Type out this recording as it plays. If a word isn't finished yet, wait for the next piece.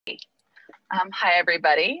Hi,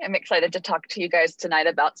 everybody. I'm excited to talk to you guys tonight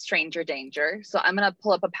about stranger danger. So I'm going to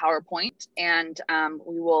pull up a PowerPoint and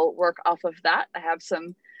we will work off of that. I have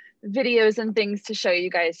some videos and things to show you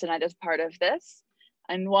guys tonight as part of this.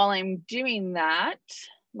 And while I'm doing that,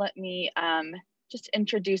 let me just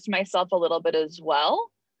introduce myself a little bit as well.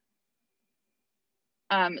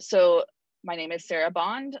 So my name is Sarah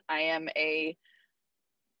Bond. I am a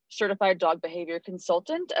certified dog behavior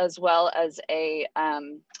consultant, as well as a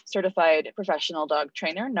certified professional dog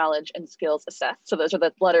trainer, knowledge and skills assessed. So those are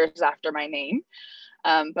the letters after my name.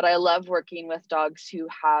 But I love working with dogs who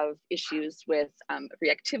have issues with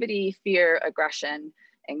reactivity, fear, aggression,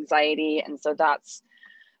 anxiety. And so that's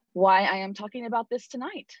why I am talking about this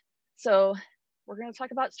tonight. So we're going to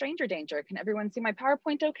talk about stranger danger. Can everyone see my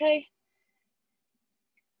PowerPoint okay?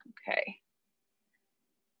 Okay.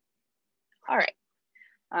 All right.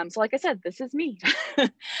 So like I said, this is me.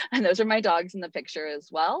 And those are my dogs in the picture as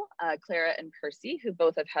well, Clara and Percy, who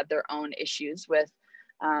both have had their own issues with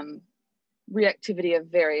reactivity of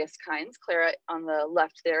various kinds. Clara on the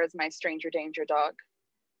left there is my stranger danger dog.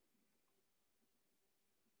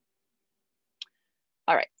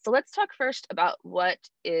 All right, so let's talk first about what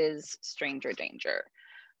is stranger danger.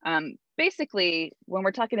 Basically, when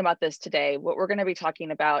we're talking about this today, what we're going to be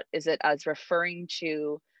talking about is it as referring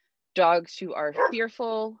to dogs who are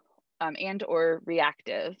fearful and or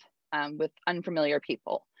reactive with unfamiliar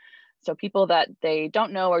people. So people that they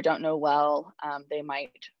don't know or don't know well, they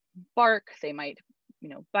might bark, they might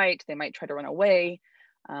bite, they might try to run away,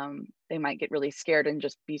 they might get really scared and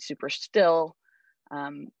just be super still.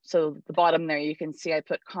 So the bottom there, you can see I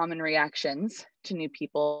put common reactions to new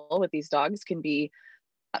people with these dogs can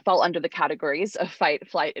fall under the categories of fight,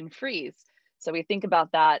 flight, and freeze. So we think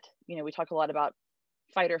about that, we talk a lot about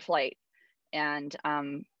fight or flight, and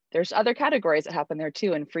there's other categories that happen there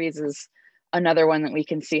too, and freeze is another one that we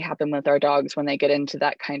can see happen with our dogs when they get into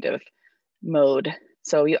that kind of mode.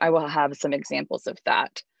 So I will have some examples of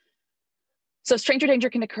that. So stranger danger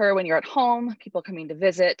can occur when you're at home, people coming to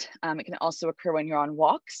visit. It can also occur when you're on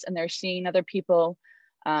walks and they're seeing other people,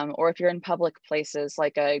 or if you're in public places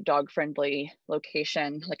like a dog-friendly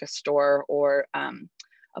location, like a store or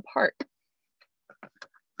a park.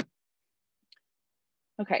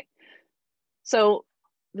 Okay, so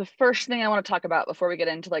the first thing I want to talk about before we get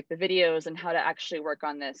into like the videos and how to actually work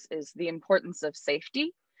on this is the importance of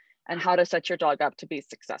safety and how to set your dog up to be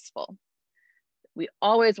successful. We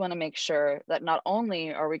always want to make sure that not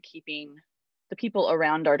only are we keeping the people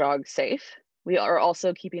around our dog safe, we are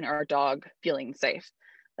also keeping our dog feeling safe.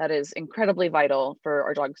 That is incredibly vital for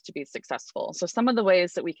our dogs to be successful. So some of the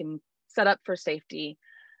ways that we can set up for safety,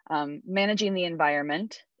 managing the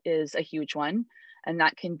environment is a huge one. And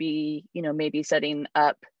that can be, maybe setting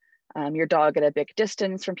up your dog at a big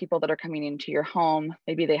distance from people that are coming into your home.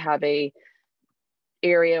 Maybe they have a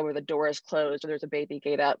area where the door is closed or there's a baby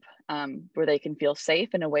gate up where they can feel safe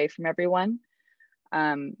and away from everyone.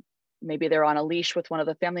 Maybe they're on a leash with one of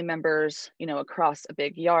the family members, across a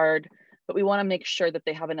big yard, but we want to make sure that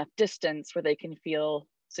they have enough distance where they can feel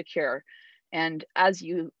secure. And as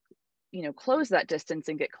you close that distance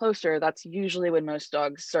and get closer, that's usually when most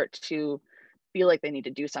dogs start to feel like they need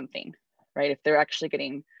to do something, right? If they're actually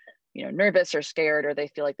getting, nervous or scared, or they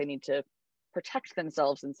feel like they need to protect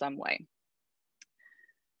themselves in some way.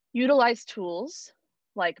 Utilize tools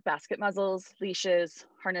like basket muzzles, leashes,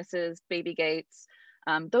 harnesses, baby gates.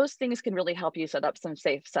 Those things can really help you set up some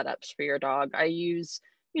safe setups for your dog. I use,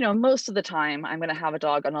 most of the time, I'm going to have a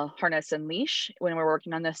dog on a harness and leash when we're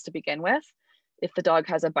working on this to begin with. If the dog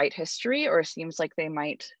has a bite history or seems like they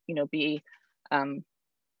might, be,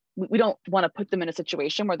 we don't want to put them in a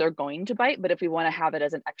situation where they're going to bite, but if we want to have it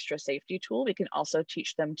as an extra safety tool, we can also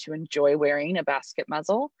teach them to enjoy wearing a basket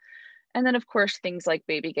muzzle. And then of course, things like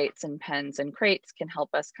baby gates and pens and crates can help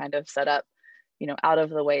us kind of set up, out of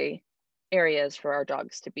the way areas for our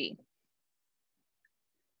dogs to be.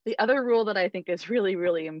 The other rule that I think is really,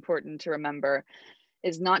 really important to remember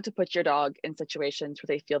is not to put your dog in situations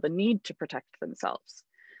where they feel the need to protect themselves.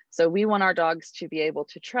 So we want our dogs to be able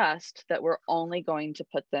to trust that we're only going to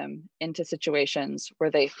put them into situations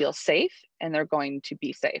where they feel safe and they're going to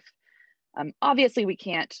be safe. Obviously, we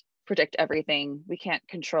can't predict everything. We can't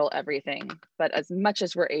control everything, but as much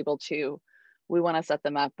as we're able to, we want to set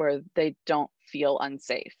them up where they don't feel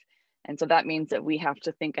unsafe. And so that means that we have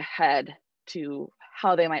to think ahead to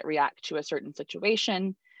how they might react to a certain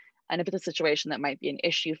situation. And if it's a situation that might be an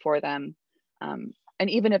issue for them, and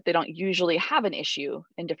even if they don't usually have an issue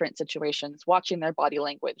in different situations, watching their body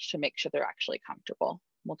language to make sure they're actually comfortable.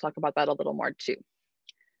 We'll talk about that a little more too.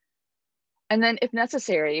 And then if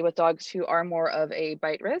necessary, with dogs who are more of a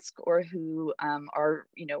bite risk or who are,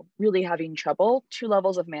 really having trouble, 2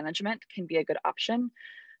 levels of management can be a good option.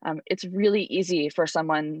 It's really easy for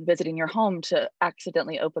someone visiting your home to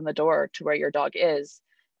accidentally open the door to where your dog is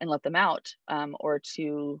and let them out, or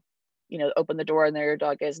to, open the door and there your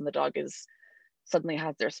dog is, and the dog is suddenly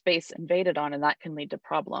has their space invaded on, and that can lead to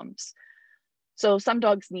problems. So some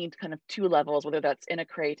dogs need kind of 2 levels, whether that's in a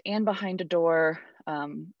crate and behind a door,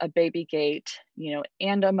 a baby gate,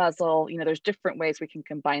 and a muzzle. There's different ways we can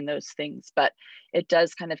combine those things, but it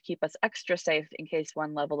does kind of keep us extra safe in case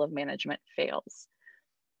one level of management fails.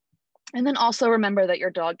 And then also remember that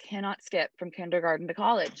your dog cannot skip from kindergarten to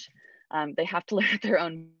college. They have to learn at their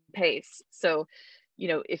own pace. So,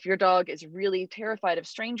 if your dog is really terrified of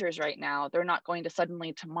strangers right now, they're not going to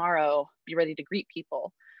suddenly tomorrow be ready to greet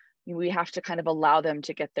people. We have to kind of allow them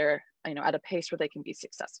to get there, at a pace where they can be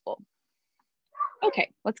successful.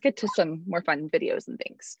 Okay, let's get to some more fun videos and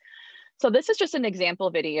things. So this is just an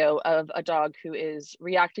example video of a dog who is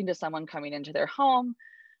reacting to someone coming into their home.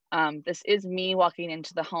 This is me walking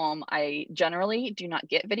into the home. I generally do not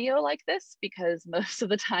get video like this because most of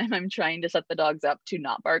the time I'm trying to set the dogs up to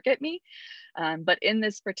not bark at me. But in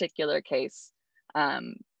this particular case,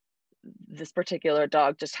 this particular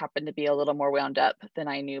dog just happened to be a little more wound up than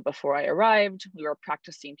I knew before I arrived. We were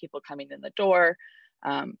practicing people coming in the door,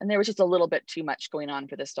 and there was just a little bit too much going on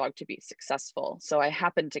for this dog to be successful. So I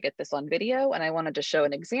happened to get this on video, and I wanted to show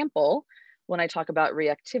an example when I talk about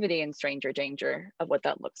reactivity and stranger danger of what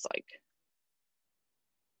that looks like.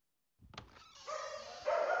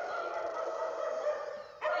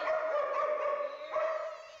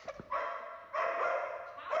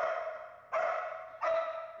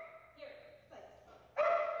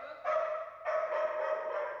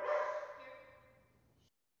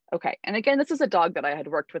 Okay, and again, this is a dog that I had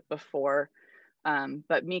worked with before,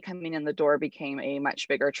 but me coming in the door became a much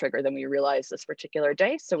bigger trigger than we realized this particular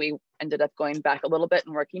day. So we ended up going back a little bit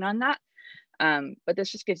and working on that. But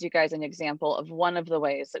this just gives you guys an example of one of the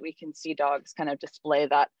ways that we can see dogs kind of display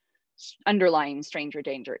that underlying stranger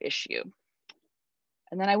danger issue.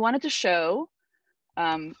 And then I wanted to show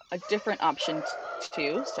a different option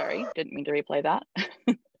too. Sorry, didn't mean to replay that.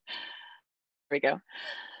 There we go.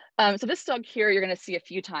 So this dog here, you're going to see a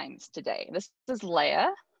few times today. This is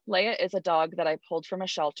Leia. Leia is a dog that I pulled from a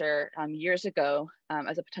shelter years ago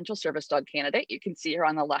as a potential service dog candidate. You can see her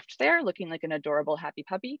on the left there, looking like an adorable, happy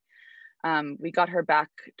puppy. We got her back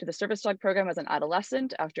to the service dog program as an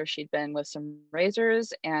adolescent after she'd been with some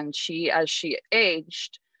raisers, and she, as she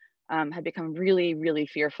aged, had become really, really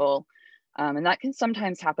fearful. And that can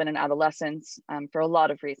sometimes happen in adolescence for a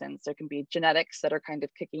lot of reasons. There can be genetics that are kind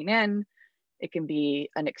of kicking in. It can be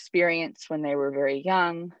an experience when they were very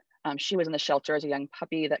young. She was in the shelter as a young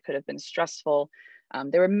puppy that could have been stressful.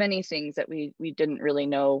 There were many things that we didn't really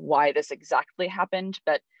know why this exactly happened,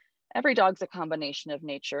 but every dog's a combination of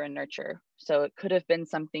nature and nurture. So it could have been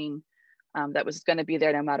something that was going to be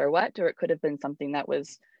there no matter what, or it could have been something that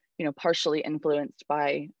was, partially influenced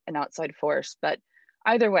by an outside force. But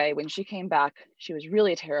either way, when she came back, she was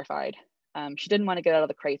really terrified. She didn't want to get out of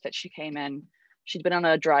the crate that she came in. She'd been on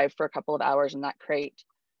a drive for a couple of hours in that crate.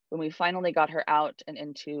 When we finally got her out and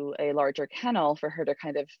into a larger kennel for her to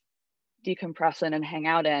kind of decompress in and hang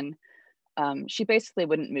out in, she basically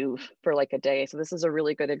wouldn't move for like a day. So this is a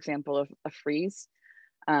really good example of a freeze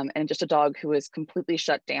and just a dog who is completely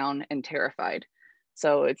shut down and terrified.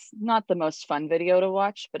 So it's not the most fun video to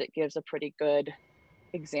watch, but it gives a pretty good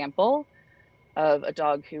example of a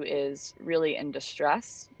dog who is really in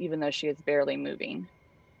distress, even though she is barely moving.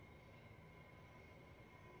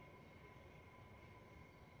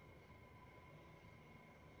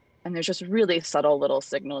 And there's just really subtle little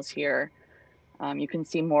signals here. You can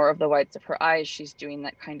see more of the whites of her eyes. She's doing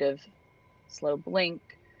that kind of slow blink.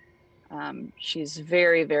 She's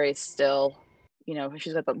very, very still.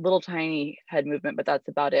 She's got that little tiny head movement, but that's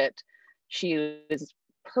about it. She is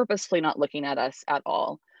purposefully not looking at us at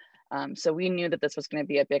all. So we knew that this was going to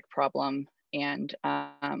be a big problem. And,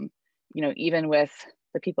 even with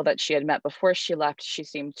the people that she had met before she left, she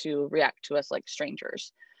seemed to react to us like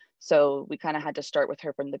strangers. So we kind of had to start with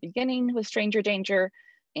her from the beginning with stranger danger.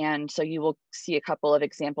 And so you will see a couple of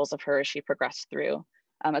examples of her as she progressed through,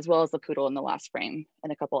 as well as the poodle in the last frame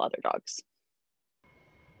and a couple other dogs.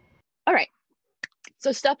 All right,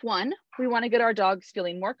 so step 1, we want to get our dogs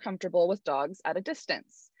feeling more comfortable with dogs at a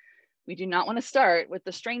distance. We do not want to start with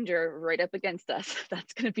the stranger right up against us.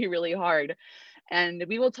 That's going to be really hard. And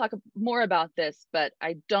we will talk more about this, but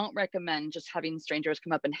I don't recommend just having strangers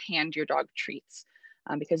come up and hand your dog treats.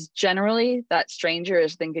 Because generally that stranger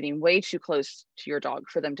is then getting way too close to your dog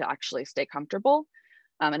for them to actually stay comfortable.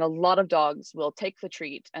 And a lot of dogs will take the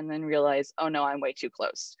treat and then realize, oh no, I'm way too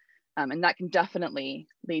close. And that can definitely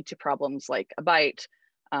lead to problems like a bite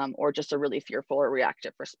or just a really fearful or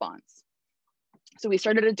reactive response. So we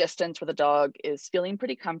start at a distance where the dog is feeling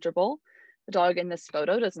pretty comfortable. The dog in this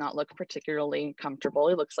photo does not look particularly comfortable.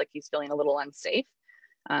 He looks like he's feeling a little unsafe,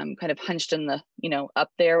 kind of hunched in the,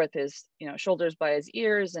 up there with his, shoulders by his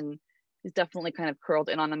ears, and he's definitely kind of curled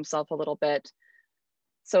in on himself a little bit.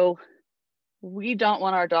 So we don't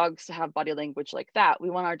want our dogs to have body language like that.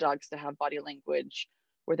 We want our dogs to have body language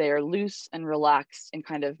where they are loose and relaxed and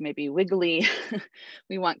kind of maybe wiggly.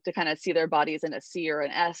 We want to kind of see their bodies in a C or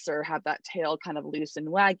an S, or have that tail kind of loose and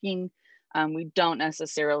wagging. We don't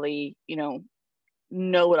necessarily,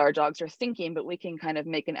 know what our dogs are thinking, but we can kind of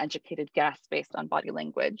make an educated guess based on body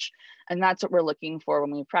language. And that's what we're looking for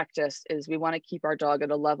when we practice, is we want to keep our dog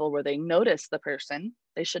at a level where they notice the person.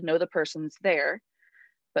 They should know the person's there,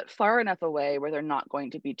 but far enough away where they're not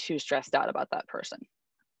going to be too stressed out about that person.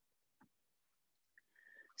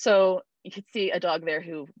 So you can see a dog there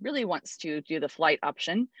who really wants to do the flight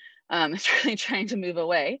option. It's really trying to move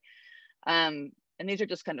away. And these are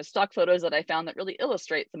just kind of stock photos that I found that really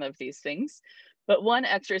illustrate some of these things. But one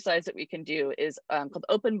exercise that we can do is called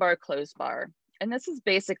open bar, closed bar. And this is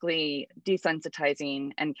basically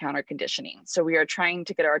desensitizing and counter conditioning. So we are trying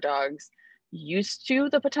to get our dogs used to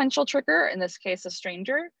the potential trigger, in this case, a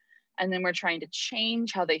stranger. And then we're trying to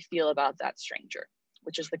change how they feel about that stranger,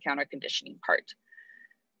 which is the counter conditioning part.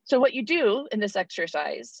 So what you do in this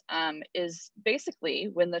exercise is basically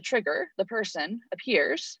when the trigger, the person,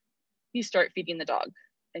 appears, you start feeding the dog.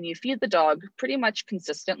 And you feed the dog pretty much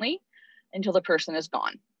consistently until the person is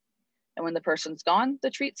gone. And when the person's gone, the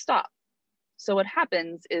treats stop. So what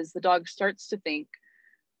happens is the dog starts to think,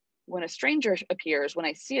 when a stranger appears, when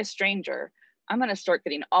I see a stranger, I'm going to start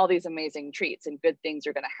getting all these amazing treats and good things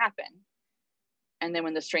are going to happen. And then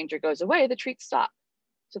when the stranger goes away, the treats stop.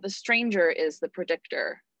 So the stranger is the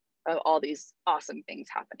predictor of all these awesome things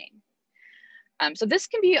happening. So this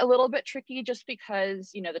can be a little bit tricky just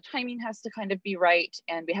because, the timing has to kind of be right,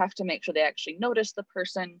 and we have to make sure they actually notice the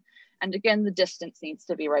person. And again, the distance needs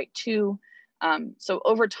to be right too. So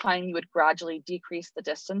over time, you would gradually decrease the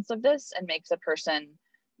distance of this and make the person,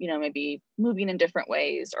 maybe moving in different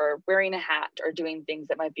ways or wearing a hat or doing things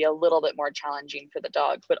that might be a little bit more challenging for the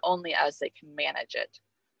dog, but only as they can manage it.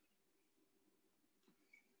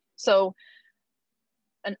 So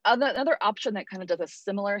another option that kind of does a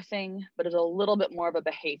similar thing, but is a little bit more of a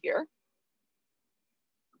behavior,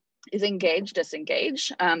 is engage,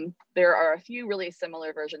 disengage. There are a few really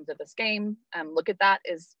similar versions of this game. Look at that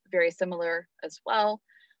is very similar as well.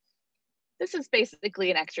 This is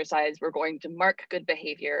basically an exercise. We're going to mark good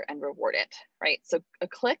behavior and reward it, right? So a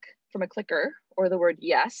click from a clicker, or the word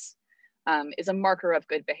yes, is a marker of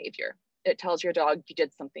good behavior. It tells your dog you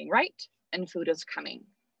did something right and food is coming.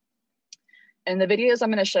 In the videos I'm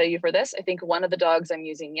going to show you for this, I think one of the dogs I'm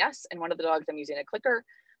using yes, and one of the dogs I'm using a clicker.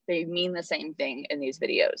 They mean the same thing in these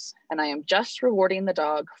videos. And I am just rewarding the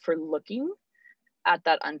dog for looking at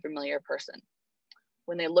that unfamiliar person.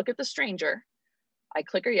 When they look at the stranger, I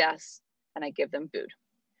clicker yes, and I give them food.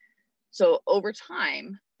 So over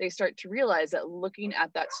time, they start to realize that looking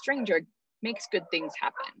at that stranger makes good things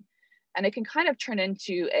happen. And it can kind of turn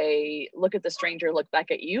into a look at the stranger, look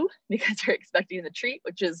back at you, because they're expecting the treat,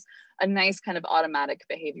 which is a nice kind of automatic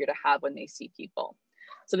behavior to have when they see people.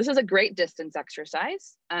 So this is a great distance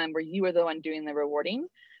exercise where you are the one doing the rewarding.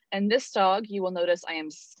 And this dog, you will notice I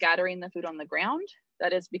am scattering the food on the ground.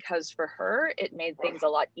 That is because for her, it made things a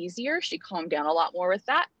lot easier. She calmed down a lot more with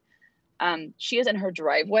that. She is in her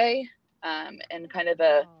driveway in kind of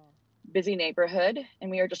a busy neighborhood,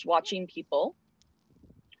 and we are just watching people.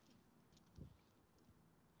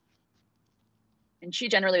 And she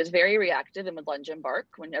generally was very reactive and would lunge and bark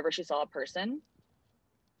whenever she saw a person.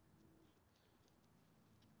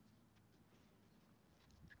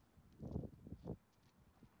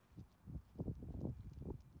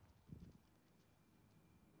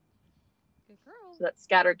 Good girl. So that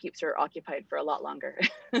scatter keeps her occupied for a lot longer.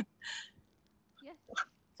 Yes.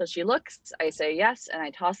 So she looks, I say yes, and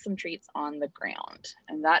I toss some treats on the ground.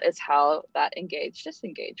 And that is how that engage,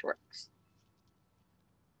 disengage works.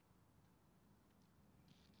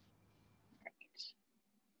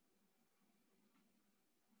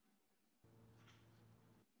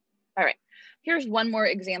 All right, here's one more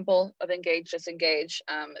example of engage, disengage.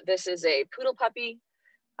 This is a poodle puppy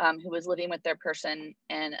who was living with their person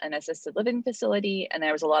in an assisted living facility, and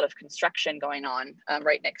there was a lot of construction going on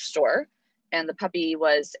right next door. And the puppy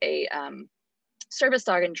was a service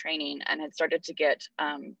dog in training and had started to get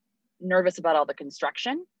nervous about all the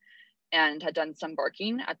construction. and had done some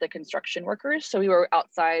barking at the construction workers. So we were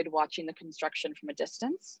outside watching the construction from a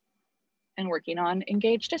distance and working on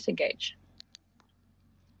engage, disengage.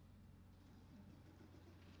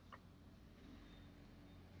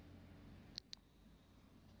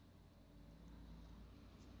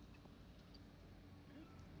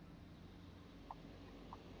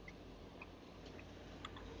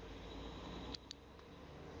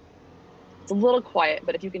 It's a little quiet,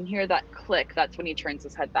 but if you can hear that click, that's when he turns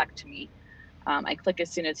his head back to me. I click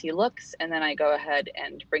as soon as he looks, and then I go ahead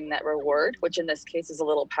and bring that reward, which in this case is a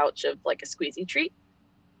little pouch of like a squeezy treat.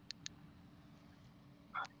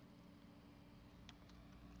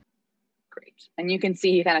 Great. And you can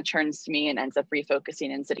see he kind of turns to me and ends up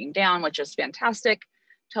refocusing and sitting down, which is fantastic.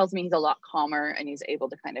 Tells me he's a lot calmer and he's able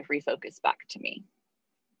to kind of refocus back to me.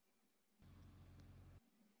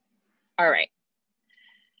 All right.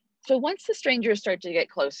 So once the strangers start to get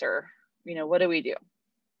closer, what do we do?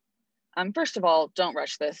 First of all, don't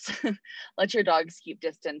rush this. Let your dogs keep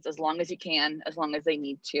distance as long as you can, as long as they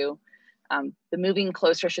need to. The moving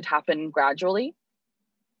closer should happen gradually.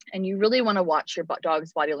 And you really want to watch your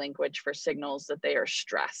dog's body language for signals that they are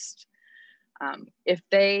stressed. If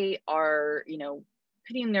they are,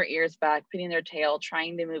 pitting their ears back, pitting their tail,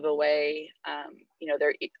 trying to move away,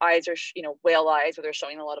 their eyes are, whale eyes, where they're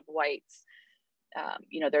showing a lot of whites.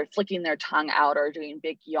 They're flicking their tongue out or doing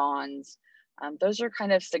big yawns. Those are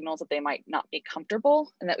kind of signals that they might not be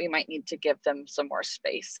comfortable and that we might need to give them some more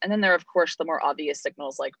space. And then there are, of course, the more obvious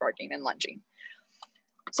signals like barking and lunging.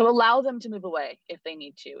 So allow them to move away if they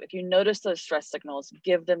need to. If you notice those stress signals,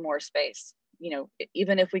 give them more space.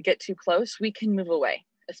 Even if we get too close, we can move away,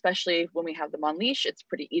 especially when we have them on leash. It's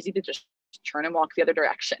pretty easy to just turn and walk the other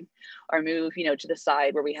direction or move, to the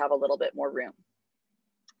side where we have a little bit more room.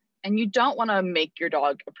 And you don't want to make your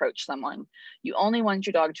dog approach someone. You only want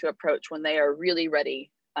your dog to approach when they are really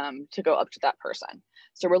ready to go up to that person.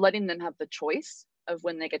 So we're letting them have the choice of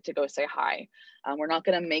when they get to go say hi. We're not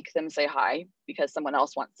going to make them say hi because someone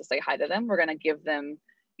else wants to say hi to them. We're going to give them,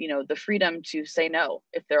 the freedom to say no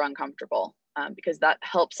if they're uncomfortable, because that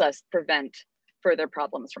helps us prevent further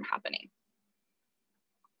problems from happening.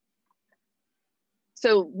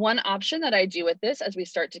 So one option that I do with this as we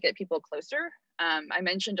start to get people closer, I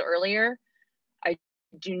mentioned earlier, I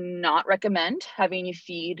do not recommend having you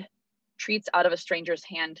feed treats out of a stranger's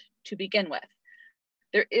hand to begin with.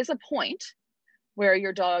 There is a point where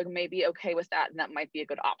your dog may be okay with that, and that might be a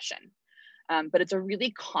good option. But it's a really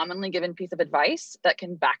commonly given piece of advice that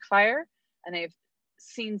can backfire. And I've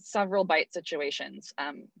seen several bite situations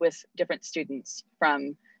with different students,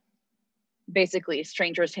 from basically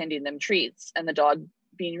strangers handing them treats and the dog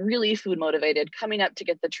being really food motivated, coming up to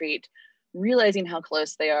get the treat, realizing how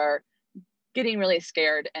close they are, getting really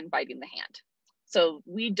scared and biting the hand. So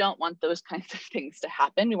we don't want those kinds of things to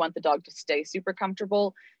happen. We want the dog to stay super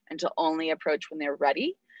comfortable and to only approach when they're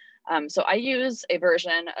ready. So I use a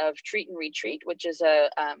version of treat and retreat, which is a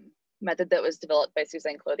method that was developed by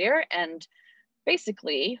Suzanne Clothier. And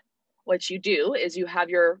basically what you do is you have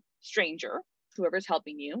your stranger, whoever's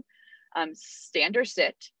helping you, stand or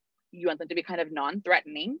sit. You want them to be kind of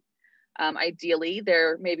non-threatening. Ideally,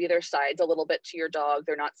 maybe their sides a little bit to your dog.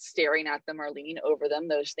 They're not staring at them or leaning over them.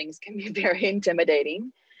 Those things can be very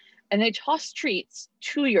intimidating. And they toss treats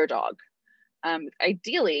to your dog.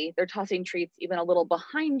 Ideally, they're tossing treats even a little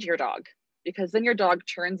behind your dog, because then your dog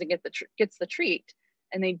turns and gets the treat,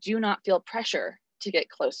 and they do not feel pressure to get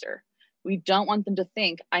closer. We don't want them to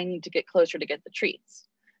think, I need to get closer to get the treats.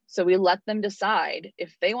 So we let them decide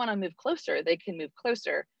if they want to move closer, they can move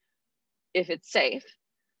closer if it's safe,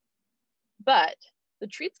 but the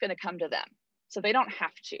treat's going to come to them. So they don't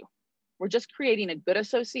have to. We're just creating a good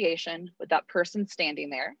association with that person standing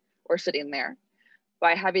there or sitting there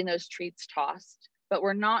by having those treats tossed, but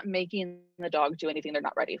we're not making the dog do anything they're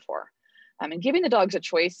not ready for. And giving the dogs a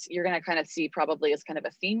choice, you're going to kind of see probably as kind of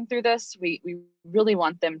a theme through this. We really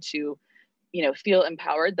want them to, feel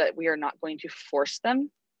empowered, that we are not going to force them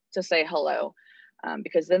to say hello,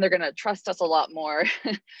 because then they're going to trust us a lot more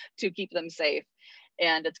to keep them safe.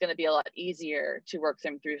 And it's going to be a lot easier to work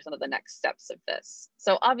them through some of the next steps of this.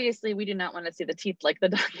 So obviously we do not want to see the teeth like the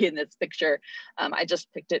doggy in this picture. I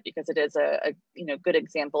just picked it because it is a good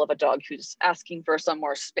example of a dog who's asking for some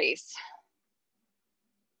more space.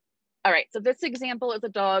 All right, so this example is a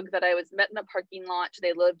dog that I was met in a parking lot.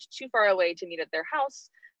 They lived too far away to meet at their house.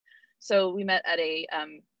 So we met at a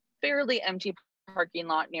fairly empty parking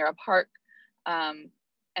lot near a park.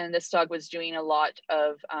 And this dog was doing a lot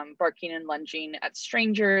of barking and lunging at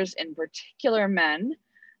strangers, in particular men.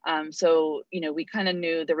 So, we kind of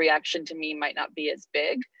knew the reaction to me might not be as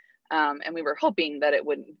big. And we were hoping that it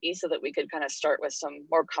wouldn't be, so that we could kind of start with some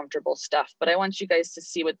more comfortable stuff. But I want you guys to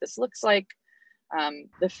see what this looks like.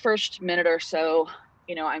 The first minute or so,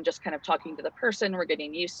 you know, I'm just kind of talking to the person. We're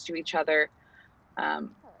getting used to each other.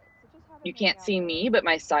 You can't see me, but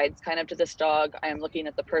my side's kind of to this dog. I am looking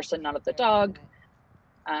at the person, not at the dog.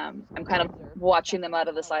 I'm kind of watching them out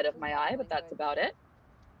of the side of my eye, but that's about it.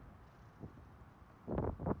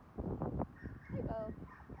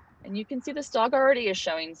 And you can see this dog already is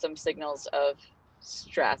showing some signals of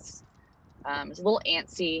stress. It's a little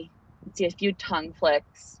antsy. You can see a few tongue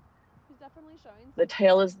flicks. He's definitely showing. The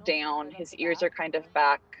tail is down. His ears are kind of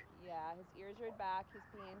back. Yeah, his ears are back. He's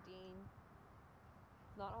panting.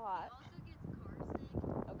 It's not hot.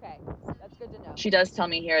 Okay, that's good to know. She does tell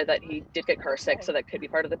me here that he did get car sick, so that could be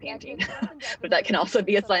part of the panting. But that can also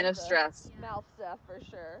be a sign of stress. Mouth stuff for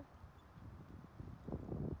sure.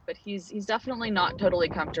 But he's definitely not totally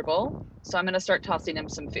comfortable. So I'm going to start tossing him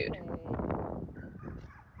some food. Okay. See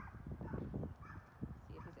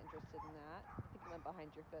if he's interested in that. I think it went behind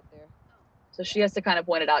your foot there. So she has to kind of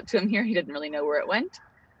point it out to him here. He didn't really know where it went.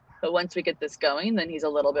 But once we get this going, then he's a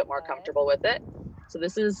little bit more comfortable with it. So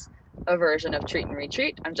this is a version of treat and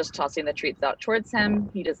retreat. I'm just tossing the treats out towards him.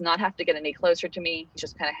 He does not have to get any closer to me. He's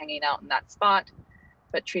just kind of hanging out in that spot,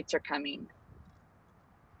 but treats are coming.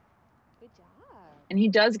 Good job. And he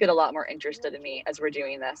does get a lot more interested in me as we're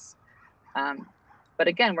doing this. But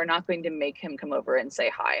again, we're not going to make him come over and say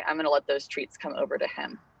hi. I'm going to let those treats come over to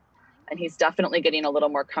him. And he's definitely getting a little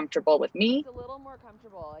more comfortable with me. He's a little more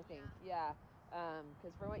comfortable, I think. Yeah.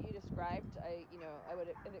 Because from what you described, I would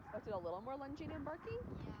have expected a little more lunging and barking.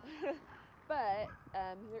 Yeah. But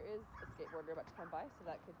there is a skateboarder about to come by, so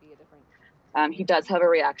that could be a different. He does have a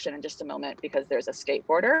reaction in just a moment because there's a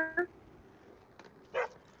skateboarder. Yeah.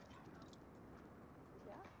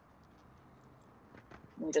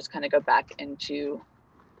 We just kind of go back into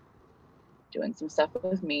doing some stuff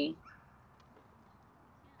with me.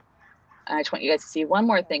 I just want you guys to see one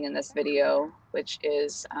more thing in this video, which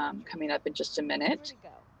is coming up in just a minute.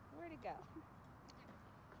 Where'd it go?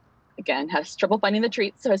 Again, has trouble finding the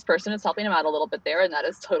treats, so his person is helping him out a little bit there, and that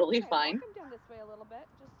is totally fine. Walk him down this way a little bit.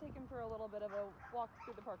 Just take him for a little bit of a walk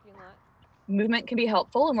through the parking lot. Movement can be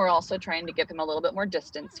helpful, and we're also trying to give him a little bit more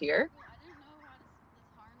distance here. I didn't know how this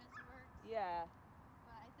harness works. Yeah.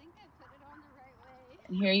 But I think I put it on the right way.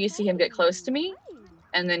 And here you see him get close to me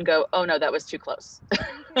and then go, oh no, that was too close.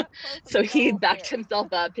 So he backed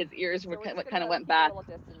himself up. His ears were kind of went back.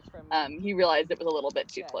 He realized it was a little bit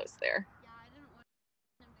too close there. Yeah, I didn't want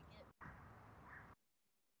him to get.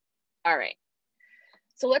 All right.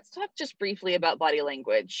 So let's talk just briefly about body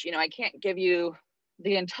language. You know, I can't give you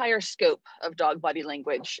the entire scope of dog body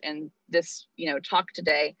language in this, talk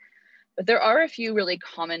today, but there are a few really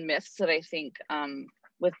common myths that I think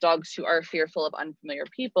with dogs who are fearful of unfamiliar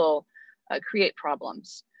people create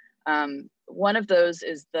problems. One of those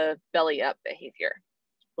is the belly up behavior.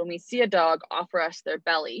 When we see a dog offer us their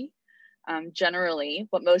belly, generally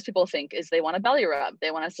what most people think is they want a belly rub.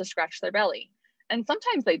 They want us to scratch their belly. And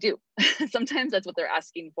sometimes they do. Sometimes that's what they're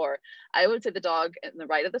asking for. I would say the dog in the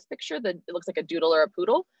right of this picture, it looks like a doodle or a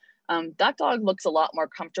poodle. That dog looks a lot more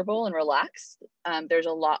comfortable and relaxed. There's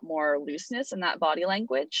a lot more looseness in that body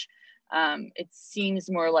language. It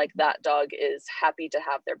seems more like that dog is happy to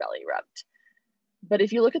have their belly rubbed. But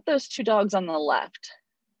if you look at those two dogs on the left,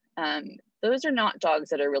 those are not dogs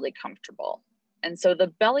that are really comfortable. And so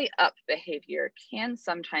the belly up behavior can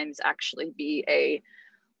sometimes actually be a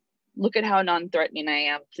look at how non-threatening I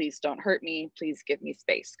am, please don't hurt me, please give me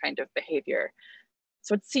space kind of behavior.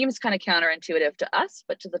 So it seems kind of counterintuitive to us,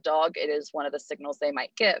 but to the dog, it is one of the signals they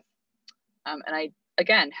might give. And I,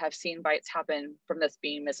 again, have seen bites happen from this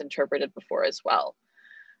being misinterpreted before as well.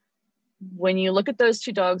 When you look at those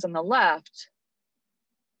two dogs on the left,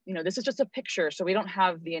 this is just a picture, so we don't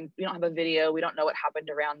have a video, we don't know what happened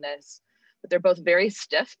around this, but they're both very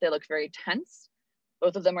stiff, they look very tense.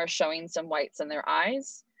 Both of them are showing some whites in their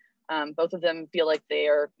eyes. Both of them feel like they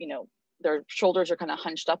are, their shoulders are kind of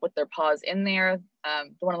hunched up with their paws in there. The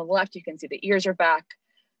one on the left, you can see the ears are back.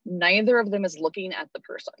 Neither of them is looking at the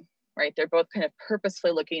person, right? They're both kind of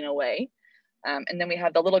purposefully looking away. And then we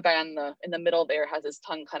have the little guy in the middle there has his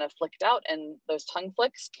tongue kind of flicked out, and those tongue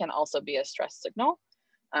flicks can also be a stress signal.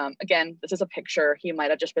 Again, this is a picture. He might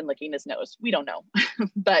have just been licking his nose. We don't know.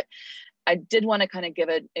 But I did want to kind of give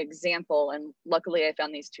an example, and luckily I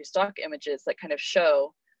found these two stock images that kind of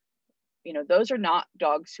show those are not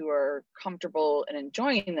dogs who are comfortable and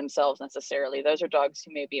enjoying themselves necessarily. Those are dogs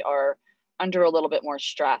who maybe are under a little bit more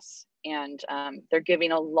stress, and they're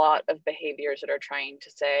giving a lot of behaviors that are trying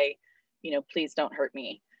to say, please don't hurt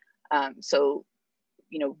me. So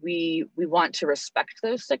you know, we want to respect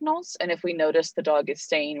those signals. And if we notice the dog is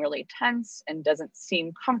staying really tense and doesn't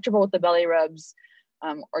seem comfortable with the belly rubs,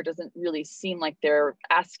 or doesn't really seem like they're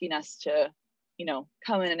asking us to, you know,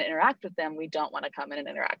 come in and interact with them, we don't want to come in and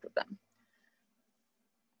interact with them.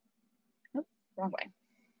 Oops, wrong way.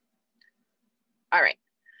 All right.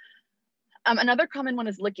 Another common one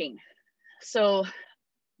is licking. So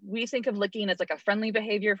we think of licking as like a friendly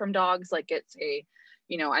behavior from dogs, like it's a,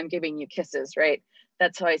 you know, I'm giving you kisses, right?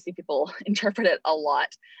 That's how I see people interpret it a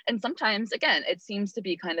lot. And sometimes, again, it seems to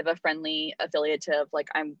be kind of a friendly affiliative, like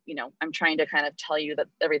I'm, you know, I'm trying to kind of tell you that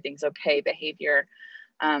everything's okay behavior.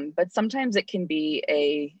 But sometimes it can be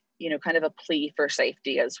a, you know, kind of a plea for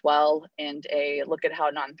safety as well, and a look at how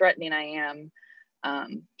non-threatening I am.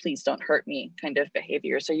 Please don't hurt me kind of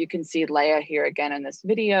behavior. So you can see Leia here again in this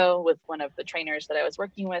video with one of the trainers that I was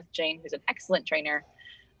working with, Jane, who's an excellent trainer.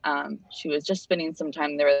 She was just spending some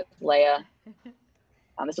time there with Leia.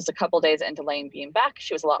 This was a couple days into Lane being back.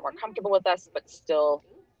 She was a lot more comfortable with us, but still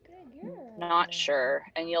not sure.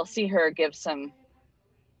 And you'll see her give some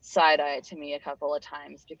side eye to me a couple of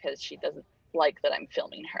times because she doesn't like that I'm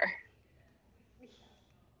filming her.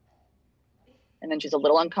 And then she's a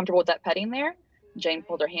little uncomfortable with that petting there. Jane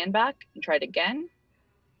pulled her hand back and tried again.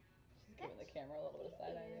 She's giving the camera a little bit of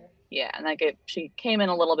side eye there. Yeah, and she came in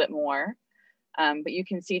a little bit more. But you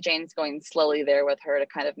can see Jane's going slowly there with her to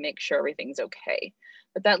kind of make sure everything's okay.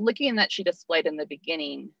 But that licking that she displayed in the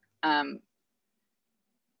beginning,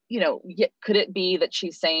 you know, could it be that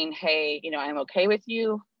she's saying, hey, you know, I'm okay with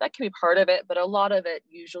you? That can be part of it, but a lot of it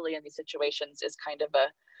usually in these situations is kind of a,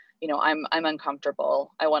 you know, I'm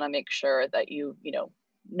uncomfortable. I want to make sure that you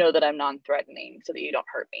know that I'm non-threatening so that you don't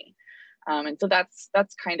hurt me. And so that's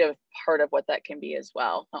kind of part of what that can be as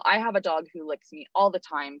well. Now, I have a dog who licks me all the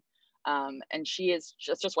time. And she is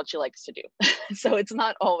just what she likes to do. So it's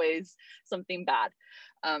not always something bad.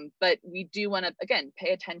 But we do want to, again, pay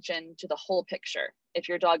attention to the whole picture. If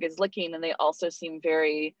your dog is licking and they also seem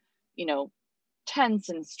very, you know, tense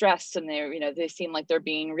and stressed, and they're, you know, they seem like they're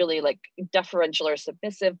being really like deferential or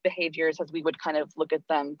submissive behaviors, as we would kind of look at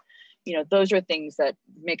them, you know, those are things that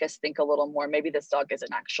make us think a little more, maybe this dog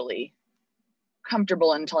isn't actually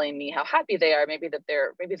comfortable in telling me how happy they are. Maybe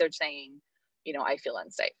they're saying, you know, I feel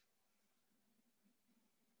unsafe.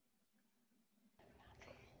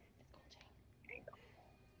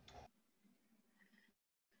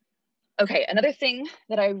 Okay, another thing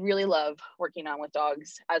that I really love working on with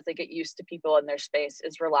dogs as they get used to people in their space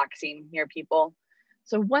is relaxing near people.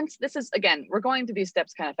 So once this is, again, we're going through these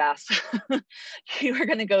steps kind of fast. You are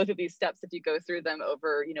going to go through these steps if you go through them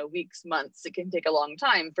over, you know, weeks, months. It can take a long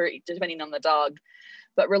time depending on the dog,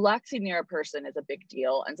 but relaxing near a person is a big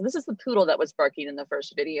deal. And so this is the poodle that was barking in the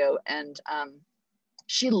first video, and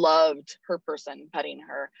she loved her person petting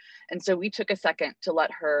her. And so we took a second to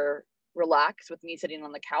let her relax with me sitting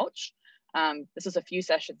on the couch. This was a few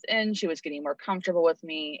sessions in, she was getting more comfortable with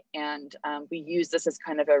me, and we used this as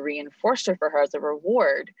kind of a reinforcer for her as a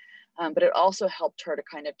reward, but it also helped her to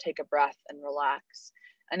kind of take a breath and relax.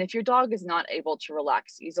 And if your dog is not able to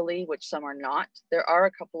relax easily, which some are not, there are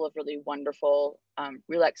a couple of really wonderful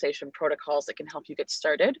relaxation protocols that can help you get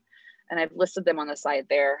started. And I've listed them on the side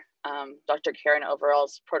there. Dr. Karen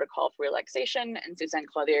Overall's protocol for relaxation and Suzanne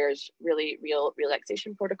Claudier's real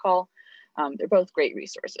relaxation protocol. They're both great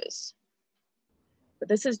resources. But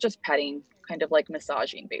this is just petting, kind of like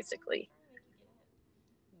massaging, basically.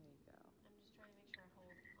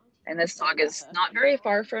 And this dog is not very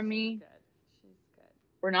far from me. She's good.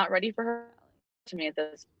 We're not ready for her to me at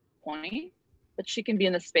this point, but she can be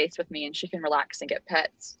in the space with me and she can relax and get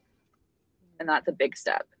pets. And that's a big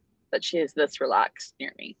step, that she is this relaxed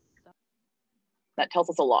near me. That tells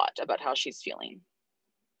us a lot about how she's feeling.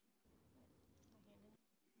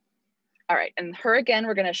 All right, and her again,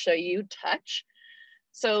 we're gonna show you touch.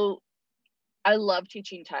 So I love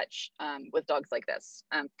teaching touch with dogs like this.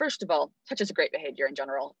 First of all, touch is a great behavior in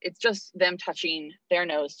general. It's just them touching their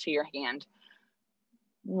nose to your hand.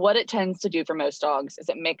 What it tends to do for most dogs is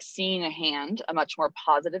it makes seeing a hand a much more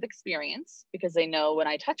positive experience, because they know when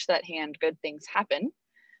I touch that hand, good things happen.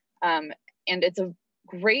 And it's a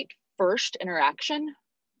great first interaction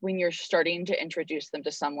when you're starting to introduce them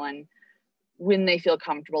to someone, when they feel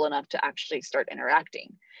comfortable enough to actually start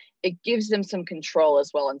interacting. It gives them some control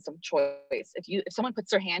as well and some choice. If someone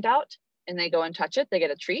puts their hand out and they go and touch it, they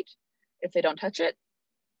get a treat. If they don't touch it,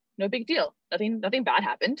 no big deal. Nothing bad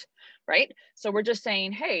happened, right? So we're just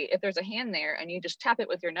saying, hey, if there's a hand there and you just tap it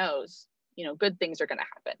with your nose, you know, good things are going to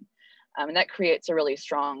happen. And that creates a really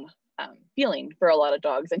strong feeling for a lot of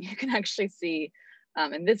dogs. And you can actually see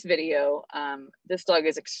In this video, this dog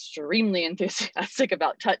is extremely enthusiastic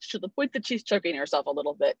about touch to the point that she's choking herself a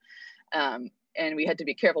little bit. And we had to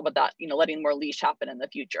be careful about that, letting more leash happen in the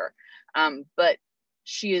future. But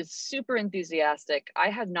she is super enthusiastic. I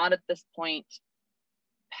had not at this point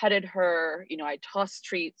petted her. I tossed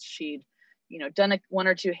treats. She'd, done one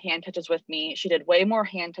or two hand touches with me. She did way more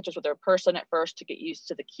hand touches with her person at first to get used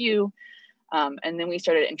to the cue. And then we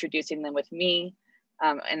started introducing them with me.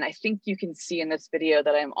 And I think you can see in this video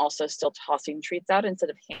that I'm also still tossing treats out instead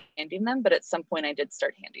of handing them, but at some point I did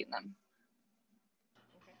start handing them.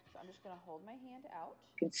 Okay, so I'm just gonna hold my hand out.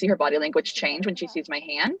 You can see her body language change when she sees my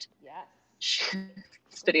hand. Yes.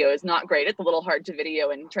 This video is not great. It's a little hard to video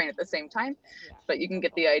and train at the same time, but you can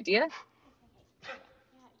get the idea.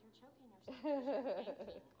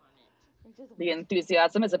 The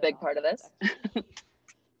enthusiasm is a big part of this. Just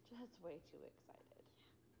way too excited.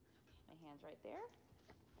 My hand's right there.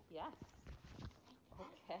 Yes.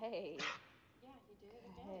 Okay. Yeah, you did it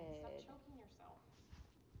again. Stop choking yourself.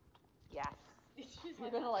 Yes. You're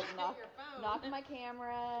gonna like knock my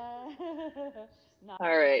camera.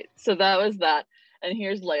 All right, so that was that. And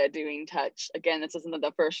here's Leia doing touch. Again, this isn't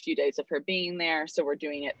the first few days of her being there, so we're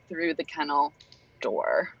doing it through the kennel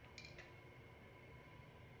door.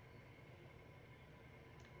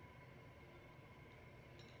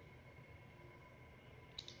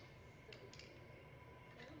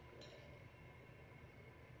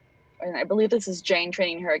 And I believe this is Jane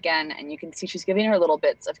training her again, and you can see she's giving her little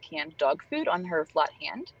bits of canned dog food on her flat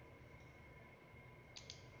hand.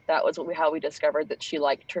 That was how we discovered that she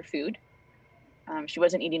liked her food. She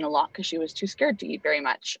wasn't eating a lot because she was too scared to eat very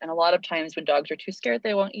much. And a lot of times when dogs are too scared,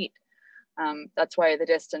 they won't eat. That's why the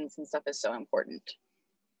distance and stuff is so important.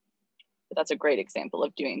 But that's a great example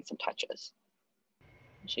of doing some touches.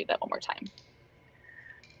 I'll show you that one more time.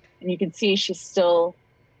 And you can see she's still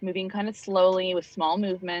moving kind of slowly with small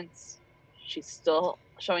movements. She's still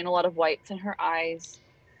showing a lot of whites in her eyes.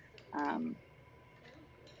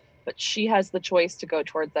 But she has the choice to go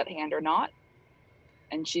towards that hand or not.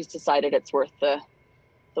 And she's decided it's worth the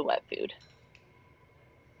wet food.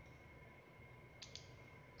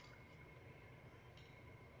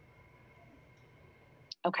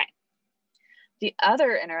 Okay. The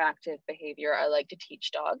other interactive behavior I like to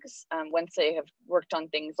teach dogs once they have worked on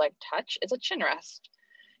things like touch is a chin rest.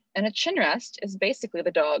 And a chin rest is basically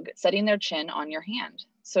the dog setting their chin on your hand.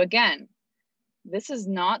 So again, this is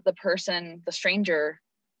not the person, the stranger,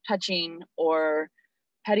 touching or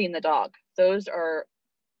petting the dog. Those are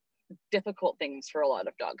difficult things for a lot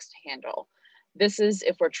of dogs to handle. This is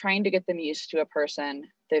if we're trying to get them used to a person,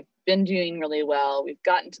 they've been doing really well, we've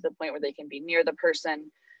gotten to the point where they can be near the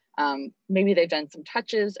person, maybe they've done some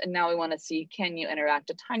touches, and now we want to see, can you interact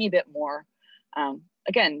a tiny bit more?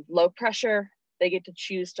 Again, low pressure, they get to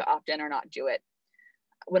choose to opt in or not do it.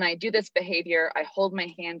 When I do this behavior, I hold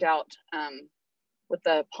my hand out with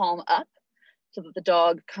the palm up so that the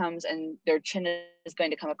dog comes and their chin is going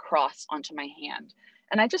to come across onto my hand.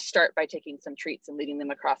 And I just start by taking some treats and leading them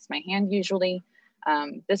across my hand usually.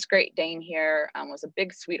 This Great Dane here was a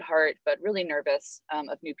big sweetheart, but really nervous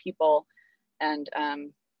of new people. And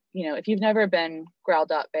if you've never been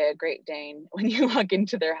growled up by a Great Dane, when you walk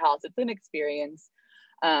into their house, it's an experience.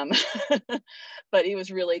 But he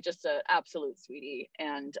was really just an absolute sweetie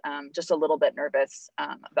and just a little bit nervous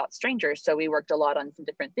about strangers. So we worked a lot on some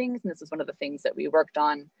different things. And this is one of the things that we worked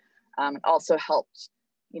on. It also helped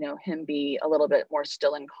him be a little bit more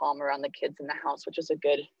still and calm around the kids in the house, which is a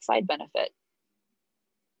good side benefit.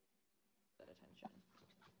 That attention.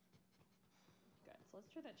 Good. So let's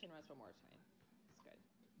try that chin rest one more time. That's good.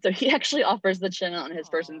 So he actually offers the chin on his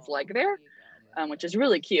person's leg there, which is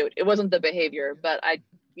really cute. It wasn't the behavior, but I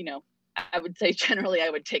would say generally I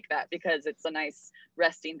would take that because it's a nice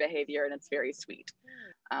resting behavior and it's very sweet.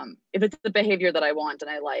 If it's the behavior that I want and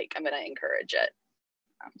I like, I'm going to encourage it.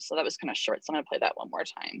 So that was kind of short, so I'm going to play that one more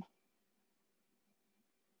time.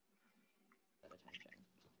 That attention.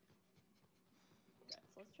 Good. So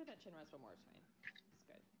let's try that chin rest one more time. That's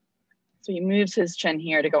good. So he moves his chin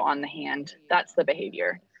here to go on the hand. That's the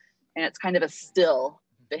behavior. And it's kind of a still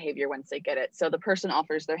behavior once they get it. So the person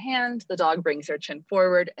offers their hand, the dog brings their chin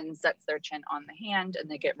forward and sets their chin on the hand, and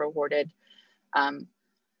they get rewarded.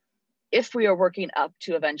 If we are working up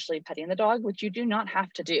to eventually petting the dog, which you do not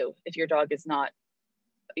have to do if your dog is not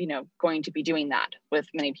going to be doing that with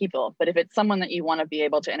many people. But if it's someone that you want to be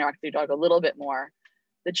able to interact with your dog a little bit more,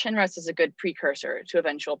 the chin rest is a good precursor to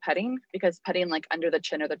eventual petting, because petting like under the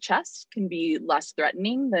chin or the chest can be less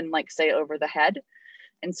threatening than like say over the head.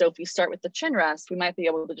 And so if we start with the chin rest, we might be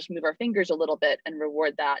able to just move our fingers a little bit and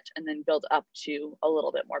reward that and then build up to a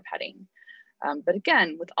little bit more petting. But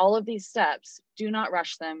again, with all of these steps, do not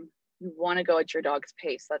rush them. You want to go at your dog's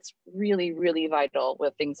pace. That's really, really vital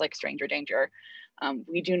with things like stranger danger.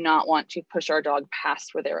 We do not want to push our dog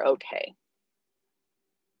past where they're okay.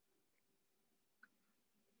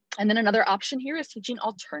 And then another option here is teaching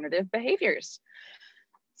alternative behaviors.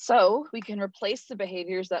 So we can replace the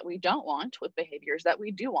behaviors that we don't want with behaviors that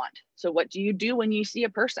we do want. So what do you do when you see a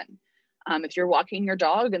person? If you're walking your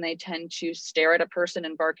dog and they tend to stare at a person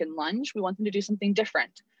and bark and lunge, we want them to do something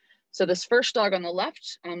different. So this first dog on the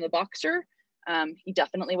left, the boxer, he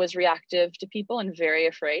definitely was reactive to people and very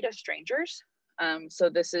afraid of strangers. So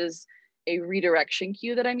this is a redirection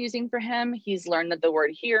cue that I'm using for him. He's learned that the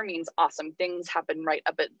word here means awesome things happen right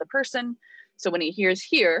up at the person. So when he hears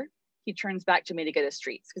here, he turns back to me to get his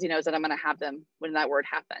treats because he knows that I'm going to have them when that word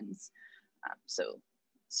happens. So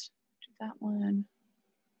let's do that one.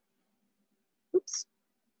 Oops.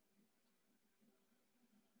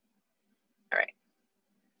 All right.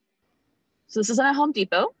 So this is in a Home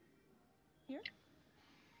Depot. Here.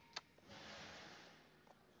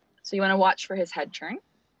 So you want to watch for his head turn.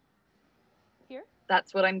 Here.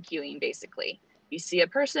 That's what I'm cueing basically. You see a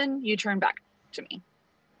person, you turn back to me.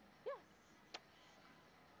 Yes.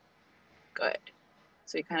 Good.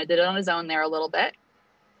 So he kind of did it on his own there a little bit.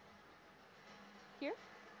 Here.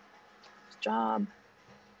 Good job.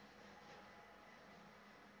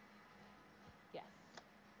 Yes.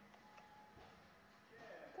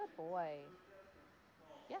 Good boy.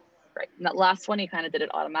 Yes. Right. And that last one, he kind of did it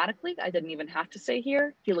automatically. I didn't even have to say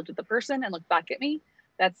here. He looked at the person and looked back at me.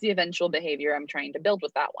 That's the eventual behavior I'm trying to build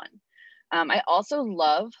with that one. I also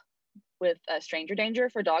love with stranger danger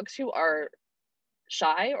for dogs who are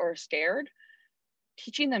shy or scared,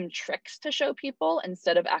 teaching them tricks to show people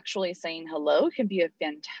instead of actually saying hello can be a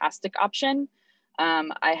fantastic option.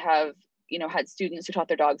 I have, had students who taught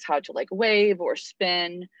their dogs how to like wave or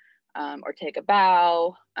spin or take a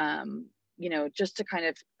bow, just to kind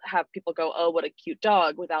of have people go, oh, what a cute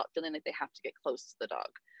dog, without feeling like they have to get close to the dog.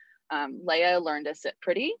 Leia learned to sit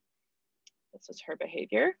pretty. This is her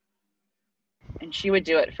behavior. And she would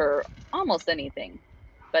do it for almost anything,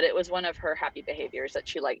 but it was one of her happy behaviors that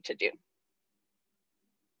she liked to do.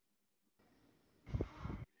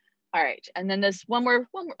 All right, and then this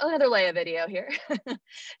another Leia video here.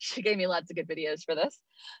 She gave me lots of good videos for this.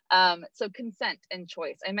 So consent and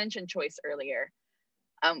choice. I mentioned choice earlier.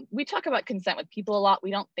 We talk about consent with people a lot.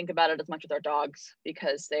 We don't think about it as much with our dogs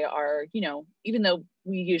because they are, even though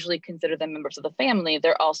we usually consider them members of the family,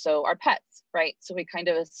 they're also our pets, right? So we kind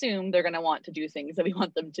of assume they're going to want to do things that we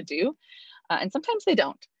want them to do. And sometimes they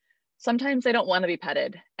don't. Sometimes they don't want to be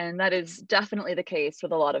petted. And that is definitely the case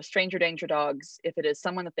with a lot of stranger danger dogs. If it is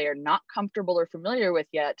someone that they are not comfortable or familiar with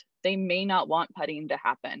yet, they may not want petting to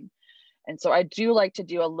happen. And so I do like to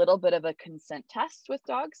do a little bit of a consent test with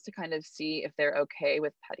dogs to kind of see if they're okay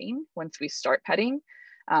with petting once we start petting.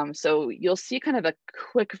 So you'll see kind of a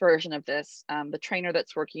quick version of this. The trainer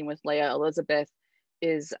that's working with Leia, Elizabeth,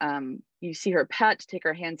 is you see her pet, take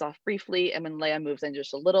her hands off briefly, and when Leia moves in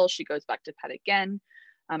just a little, she goes back to pet again.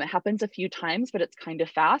 It happens a few times, but it's kind of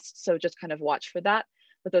fast. So just kind of watch for that.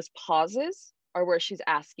 But those pauses are where she's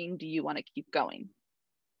asking, do you want to keep going?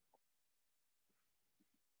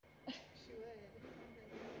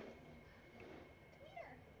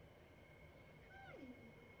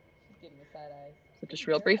 Getting the side eyes. So just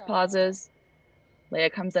real brief pauses. Leia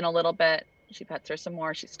comes in a little bit. She pets her some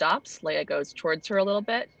more. She stops. Leia goes towards her a little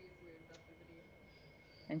bit.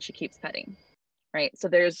 And she keeps petting, right? So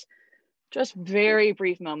there's just very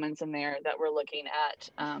brief moments in there that we're looking at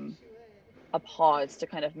a pause to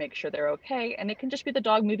kind of make sure they're okay. And it can just be the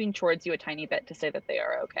dog moving towards you a tiny bit to say that they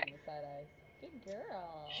are okay. Good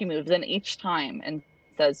girl. She moves in each time and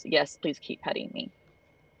says, yes, please keep petting me.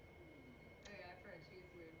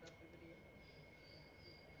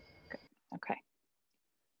 Okay.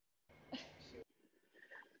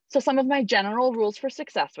 So some of my general rules for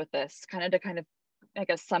success with this, I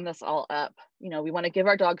guess, sum this all up. We want to give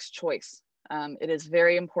our dogs choice. It is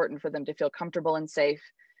very important for them to feel comfortable and safe,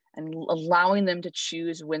 and allowing them to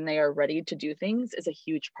choose when they are ready to do things is a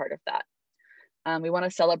huge part of that. We want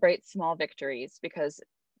to celebrate small victories because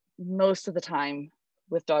most of the time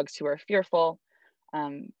with dogs who are fearful,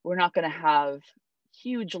 we're not going to have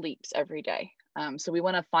huge leaps every day. So we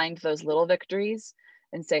want to find those little victories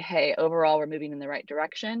and say, hey, overall, we're moving in the right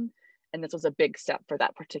direction. And this was a big step for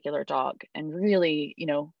that particular dog. And really,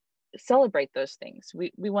 celebrate those things.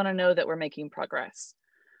 We want to know that we're making progress.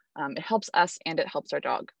 It helps us and it helps our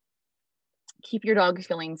dog. Keep your dog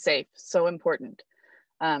feeling safe, so important.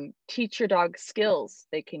 Teach your dog skills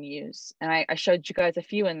they can use. And I showed you guys a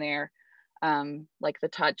few in there, like the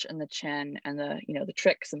touch and the chin and the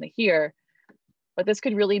tricks and the here. But this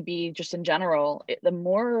could really be just in general, the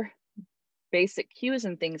more basic cues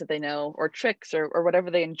and things that they know, or tricks, or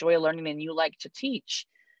whatever they enjoy learning and you like to teach,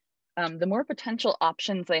 the more potential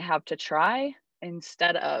options they have to try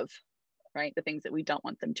instead of, right, the things that we don't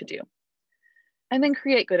want them to do. And then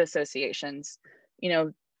create good associations. You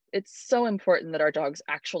know, it's so important that our dogs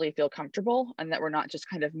actually feel comfortable and that we're not just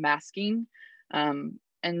kind of masking.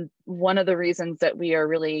 And one of the reasons that we are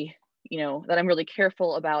really, you know, that I'm really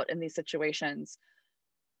careful about in these situations,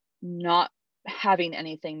 not having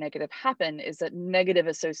anything negative happen, is that negative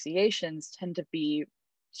associations tend to be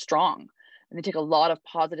strong, and they take a lot of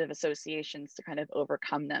positive associations to kind of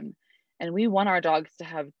overcome them. And we want our dogs to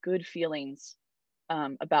have good feelings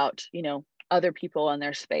about, you know, other people in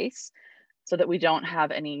their space, so that we don't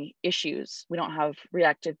have any issues. We don't have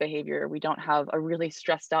reactive behavior. We don't have a really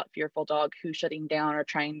stressed out, fearful dog who's shutting down or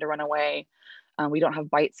trying to run away. We don't have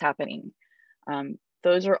bites happening.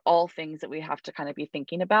 Those are all things that we have to kind of be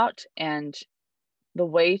thinking about. And the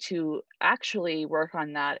way to actually work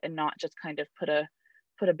on that and not just kind of put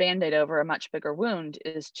a Band-Aid over a much bigger wound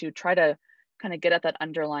is to try to kind of get at that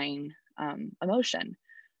underlying emotion.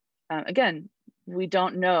 Again, we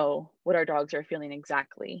don't know what our dogs are feeling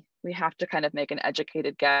exactly. We have to kind of make an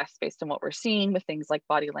educated guess based on what we're seeing with things like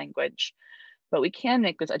body language, but we can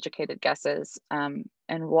make those educated guesses and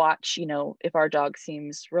watch, you know, if our dog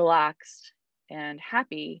seems relaxed and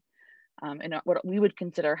happy, and what we would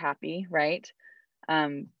consider happy, right?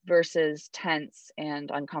 Versus tense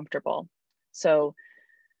and uncomfortable. So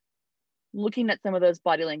looking at some of those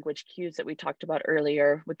body language cues that we talked about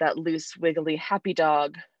earlier, with that loose, wiggly, happy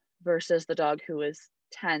dog versus the dog who is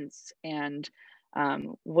tense and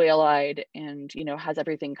whale-eyed and, you know, has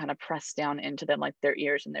everything kind of pressed down into them, like their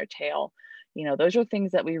ears and their tail. You know, those are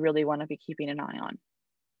things that we really want to be keeping an eye on.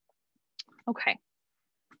 Okay.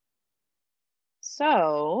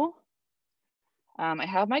 So I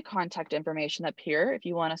have my contact information up here. If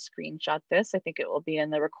you want to screenshot this, I think it will be in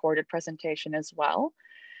the recorded presentation as well.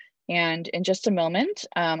 And in just a moment,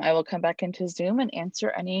 I will come back into Zoom and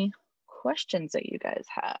answer any questions that you guys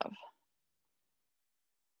have.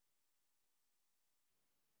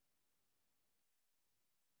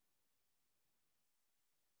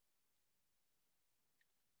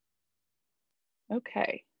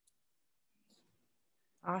 Okay.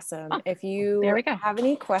 Awesome. Oh, if you have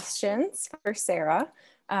any questions for Sarah,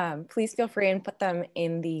 please feel free and put them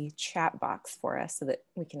in the chat box for us so that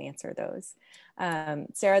we can answer those.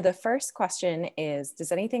 Sarah, the first question is,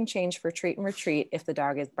 does anything change for treat and retreat if the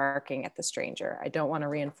dog is barking at the stranger? I don't want to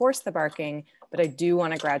reinforce the barking, but I do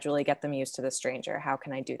want to gradually get them used to the stranger. How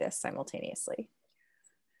can I do this simultaneously?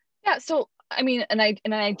 Yeah, so I mean, in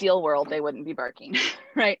an ideal world, they wouldn't be barking,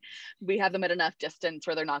 right? We have them at enough distance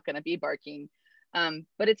where they're not going to be barking.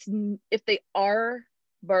 But if they are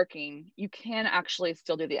barking, you can actually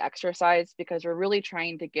still do the exercise, because we're really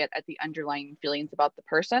trying to get at the underlying feelings about the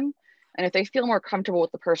person. And if they feel more comfortable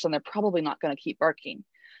with the person, they're probably not going to keep barking.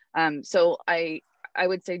 So I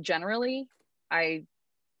would say generally, I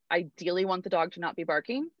ideally want the dog to not be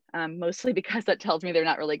barking, mostly because that tells me they're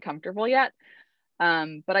not really comfortable yet.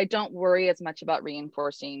 But I don't worry as much about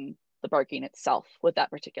reinforcing the barking itself with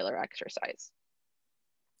that particular exercise.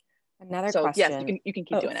 Another so question. Yes, you can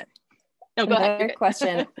keep doing it. No, go ahead. Another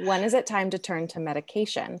question. When is it time to turn to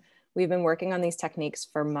medication? We've been working on these techniques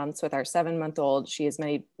for months with our 7-month-old. She has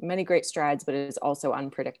many great strides, but it is also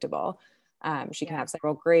unpredictable. She can have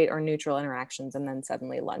several great or neutral interactions and then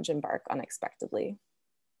suddenly lunge and bark unexpectedly.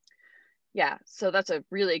 Yeah, so that's a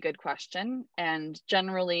really good question. And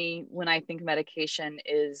generally, when I think medication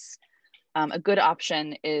is a good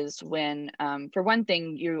option is when, for one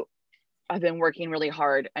thing, you have been working really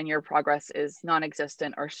hard and your progress is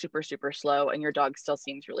non-existent or super, super slow, and your dog still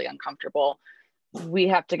seems really uncomfortable. We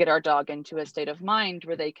have to get our dog into a state of mind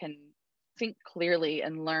where they can think clearly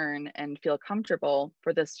and learn and feel comfortable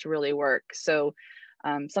for this to really work. So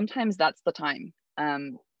sometimes that's the time.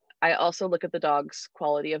 I also look at the dog's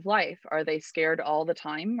quality of life. Are they scared all the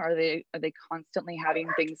time? Are they constantly having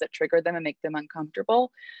things that trigger them and make them uncomfortable?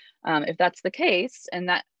 If that's the case, and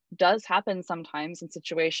that does happen sometimes in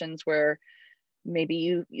situations where maybe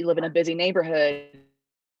you live in a busy neighborhood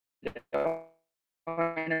or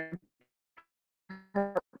in a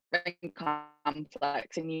apartment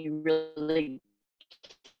complex and you really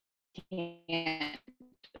can't.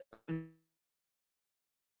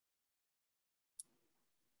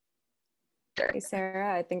 Hey,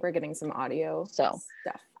 Sarah, I think we're getting some audio stuff.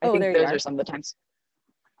 Oh, I think there those you are. are some of the times.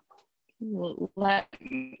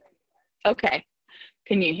 Okay.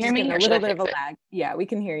 Can you hear me? A little bit of a lag. Yeah, we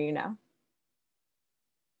can hear you now.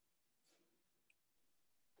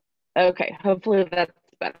 Okay, hopefully that's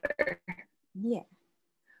better. Yeah.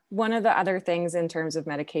 One of the other things in terms of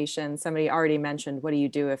medication, somebody already mentioned, what do you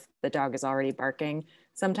do if the dog is already barking?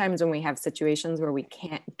 Sometimes when we have situations where we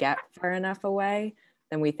can't get far enough away,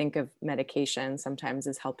 then we think of medication sometimes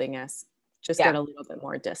is helping us just get a little bit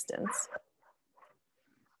more distance.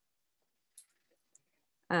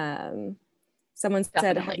 Someone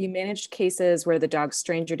said, have you managed cases where the dog's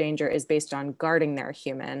stranger danger is based on guarding their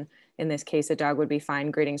human? In this case, a dog would be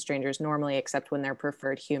fine greeting strangers normally, except when their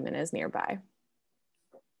preferred human is nearby.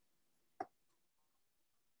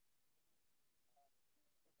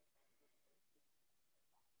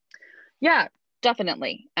 Yeah,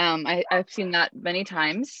 definitely. I've seen that many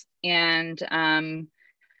times. And,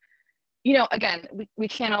 you know, again, we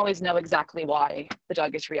can't always know exactly why the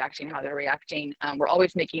dog is reacting, how they're reacting. We're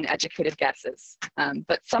always making educated guesses.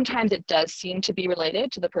 But sometimes it does seem to be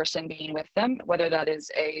related to the person being with them, whether that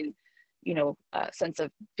is a, you know, a sense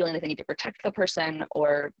of feeling like they need to protect the person,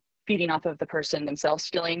 or feeding off of the person themselves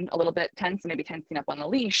feeling a little bit tense, maybe tensing up on the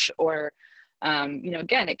leash, or you know,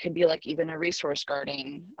 again, it could be like even a resource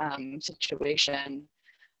guarding situation.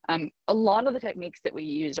 A lot of the techniques that we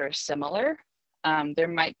use are similar. There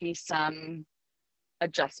might be some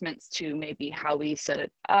adjustments to maybe how we set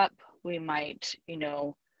it up. We might, you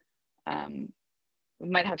know, we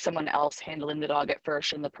might have someone else handling the dog at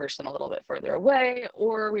first and the person a little bit further away,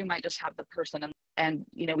 or we might just have the person and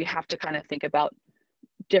you know, we have to kind of think about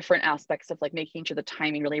different aspects of like making sure the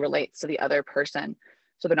timing really relates to the other person.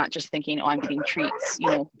 So they're not just thinking, oh, I'm getting treats, you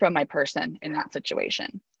know, from my person in that situation.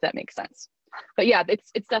 If that makes sense. But yeah,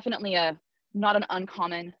 it's definitely not an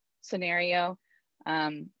uncommon scenario.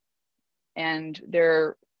 And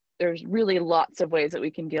there's really lots of ways that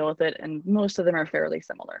we can deal with it. And most of them are fairly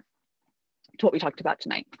similar to what we talked about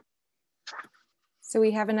tonight. So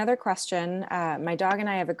we have another question. My dog and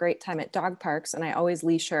I have a great time at dog parks, and I always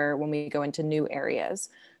leash her when we go into new areas.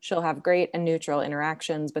 She'll have great and neutral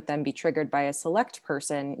interactions, but then be triggered by a select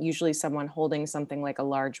person, usually someone holding something like a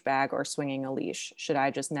large bag or swinging a leash. Should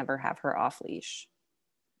I just never have her off leash?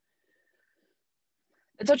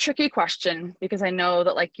 It's a tricky question, because I know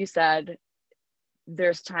that, like you said,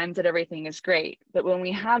 there's times that everything is great, but when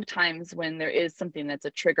we have times when there is something that's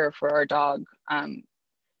a trigger for our dog,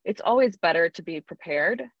 it's always better to be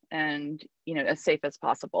prepared and, you know, as safe as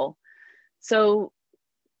possible. So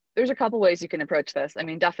there's a couple ways you can approach this. I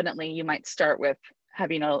mean, definitely you might start with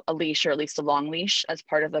having a leash, or at least a long leash, as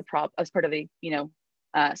part of the you know,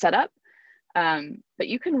 setup. But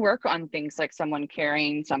you can work on things like someone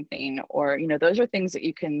carrying something, or, you know, those are things that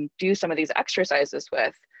you can do some of these exercises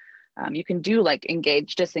with. You can do like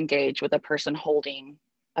engage, disengage with a person holding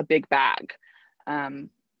a big bag.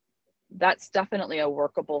 That's definitely a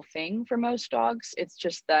workable thing for most dogs. It's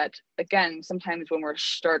just that, again, sometimes when we're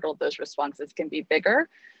startled, those responses can be bigger.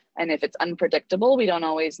 And if it's unpredictable, we don't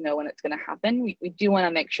always know when it's going to happen. We do want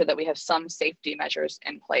to make sure that we have some safety measures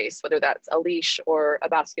in place, whether that's a leash or a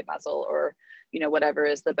basket muzzle, or, you know, whatever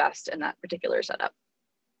is the best in that particular setup.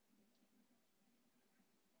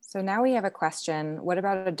 So now we have a question. What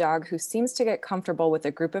about a dog who seems to get comfortable with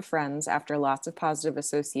a group of friends after lots of positive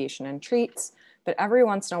association and treats, but every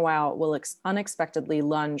once in a while will unexpectedly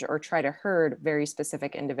lunge or try to herd very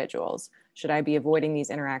specific individuals? Should I be avoiding these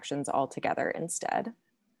interactions altogether instead?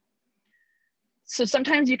 So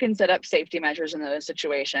sometimes you can set up safety measures in those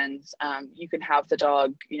situations. You can have the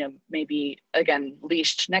dog, you know, maybe again,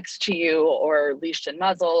 leashed next to you or leashed and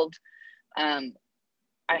muzzled.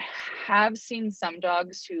 I have seen some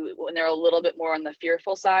dogs who, when they're a little bit more on the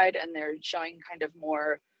fearful side and they're showing kind of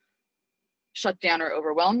more shut down or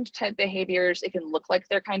overwhelmed type behaviors, it can look like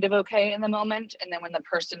they're kind of okay in the moment. And then when the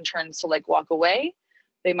person turns to like walk away,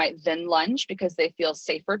 they might then lunge because they feel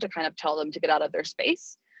safer to kind of tell them to get out of their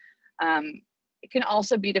space. It can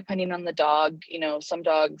also be depending on the dog. You know, some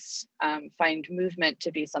dogs find movement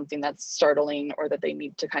to be something that's startling or that they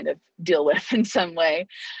need to kind of deal with in some way.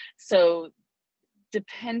 So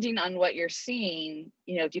depending on what you're seeing,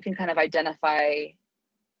 you know, if you can kind of identify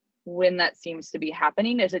when that seems to be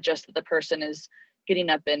happening. Is it just that the person is getting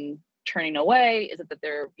up and turning away? Is it that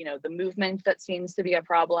they're, you know, the movement that seems to be a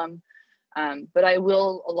problem? But I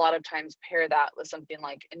will a lot of times pair that with something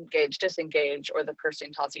like engage, disengage, or the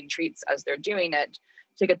person tossing treats as they're doing it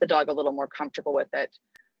to get the dog a little more comfortable with it.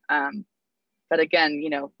 But again, you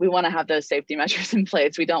know, we want to have those safety measures in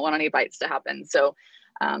place. We don't want any bites to happen. So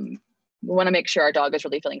we want to make sure our dog is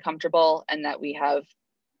really feeling comfortable and that we have,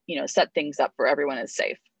 you know, set things up where everyone is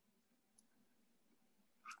safe.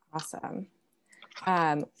 Awesome.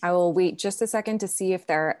 I will wait just a second to see if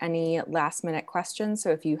there are any last minute questions.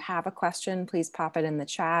 So if you have a question, please pop it in the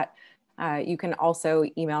chat. You can also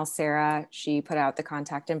email Sarah. She put out the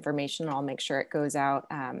contact information. I'll make sure it goes out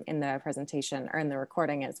in the presentation or in the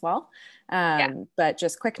recording as well. But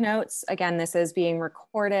just quick notes. Again, this is being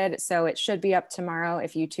recorded, so it should be up tomorrow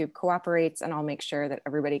if YouTube cooperates, and I'll make sure that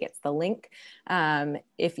everybody gets the link.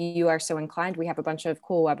 If you are so inclined, we have a bunch of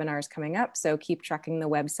cool webinars coming up, so keep checking the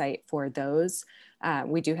website for those.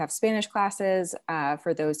 We do have Spanish classes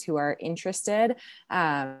for those who are interested.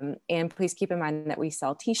 And please keep in mind that we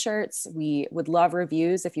sell t-shirts. We would love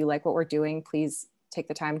reviews. If you like what we're doing, please take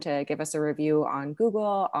the time to give us a review on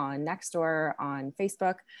Google, on Nextdoor, on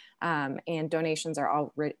Facebook. And donations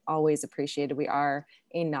are always appreciated. We are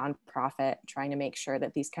a nonprofit trying to make sure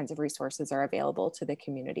that these kinds of resources are available to the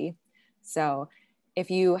community. So if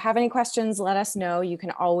you have any questions, let us know. You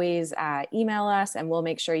can always email us and we'll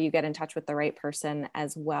make sure you get in touch with the right person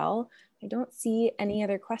as well. I don't see any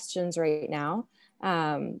other questions right now,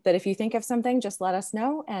 but if you think of something, just let us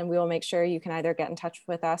know and we will make sure you can either get in touch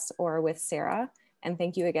with us or with Sarah. And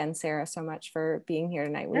thank you again, Sarah, so much for being here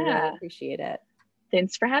tonight. We really appreciate it.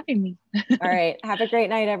 Thanks for having me. All right. Have a great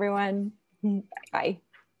night, everyone. Bye.